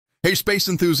Hey, space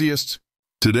enthusiasts!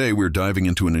 Today we're diving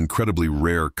into an incredibly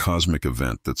rare cosmic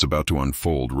event that's about to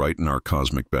unfold right in our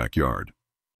cosmic backyard.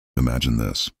 Imagine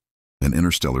this. An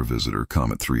interstellar visitor,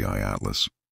 Comet 3I Atlas,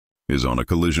 is on a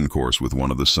collision course with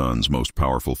one of the Sun's most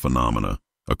powerful phenomena,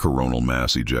 a coronal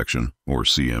mass ejection, or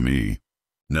CME.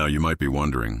 Now you might be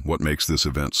wondering, what makes this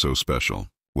event so special?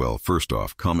 Well, first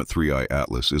off, Comet 3I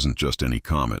Atlas isn't just any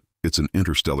comet. It's an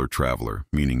interstellar traveler,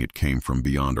 meaning it came from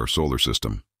beyond our solar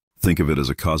system. Think of it as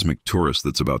a cosmic tourist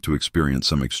that's about to experience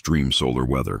some extreme solar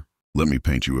weather. Let me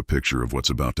paint you a picture of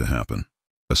what's about to happen.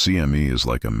 A CME is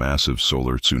like a massive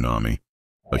solar tsunami,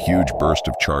 a huge burst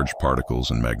of charged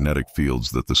particles and magnetic fields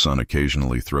that the sun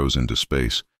occasionally throws into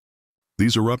space.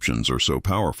 These eruptions are so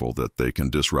powerful that they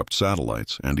can disrupt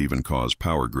satellites and even cause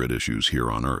power grid issues here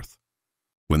on Earth.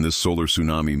 When this solar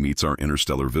tsunami meets our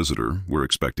interstellar visitor, we're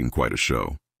expecting quite a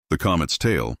show. The comet's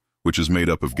tail, which is made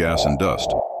up of gas and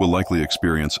dust, will likely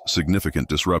experience significant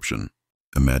disruption.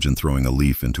 Imagine throwing a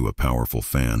leaf into a powerful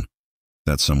fan.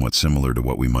 That's somewhat similar to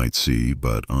what we might see,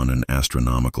 but on an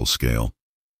astronomical scale.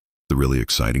 The really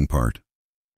exciting part?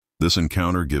 This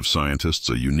encounter gives scientists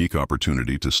a unique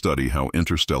opportunity to study how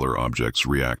interstellar objects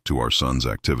react to our sun's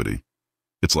activity.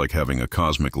 It's like having a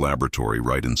cosmic laboratory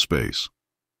right in space.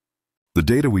 The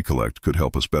data we collect could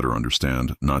help us better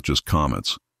understand not just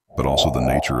comets, but also the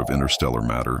nature of interstellar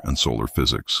matter and solar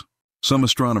physics. Some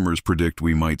astronomers predict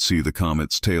we might see the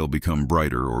comet's tail become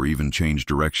brighter or even change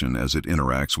direction as it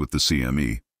interacts with the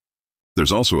CME.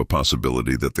 There's also a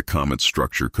possibility that the comet's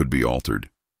structure could be altered,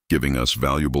 giving us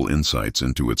valuable insights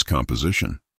into its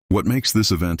composition. What makes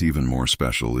this event even more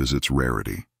special is its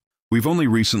rarity. We've only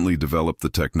recently developed the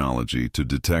technology to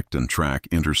detect and track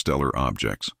interstellar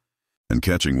objects, and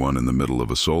catching one in the middle of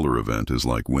a solar event is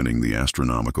like winning the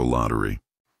astronomical lottery.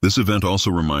 This event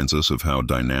also reminds us of how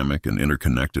dynamic and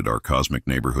interconnected our cosmic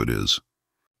neighborhood is.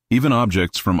 Even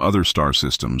objects from other star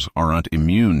systems aren't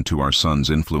immune to our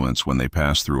sun's influence when they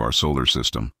pass through our solar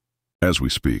system. As we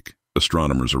speak,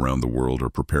 astronomers around the world are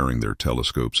preparing their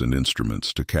telescopes and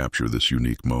instruments to capture this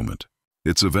unique moment.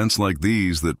 It's events like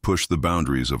these that push the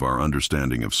boundaries of our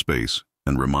understanding of space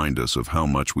and remind us of how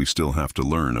much we still have to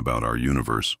learn about our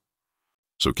universe.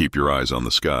 So keep your eyes on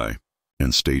the sky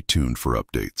and stay tuned for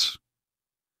updates.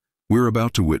 We're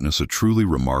about to witness a truly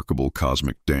remarkable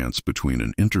cosmic dance between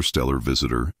an interstellar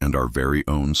visitor and our very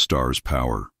own star's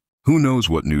power. Who knows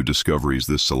what new discoveries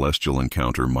this celestial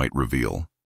encounter might reveal?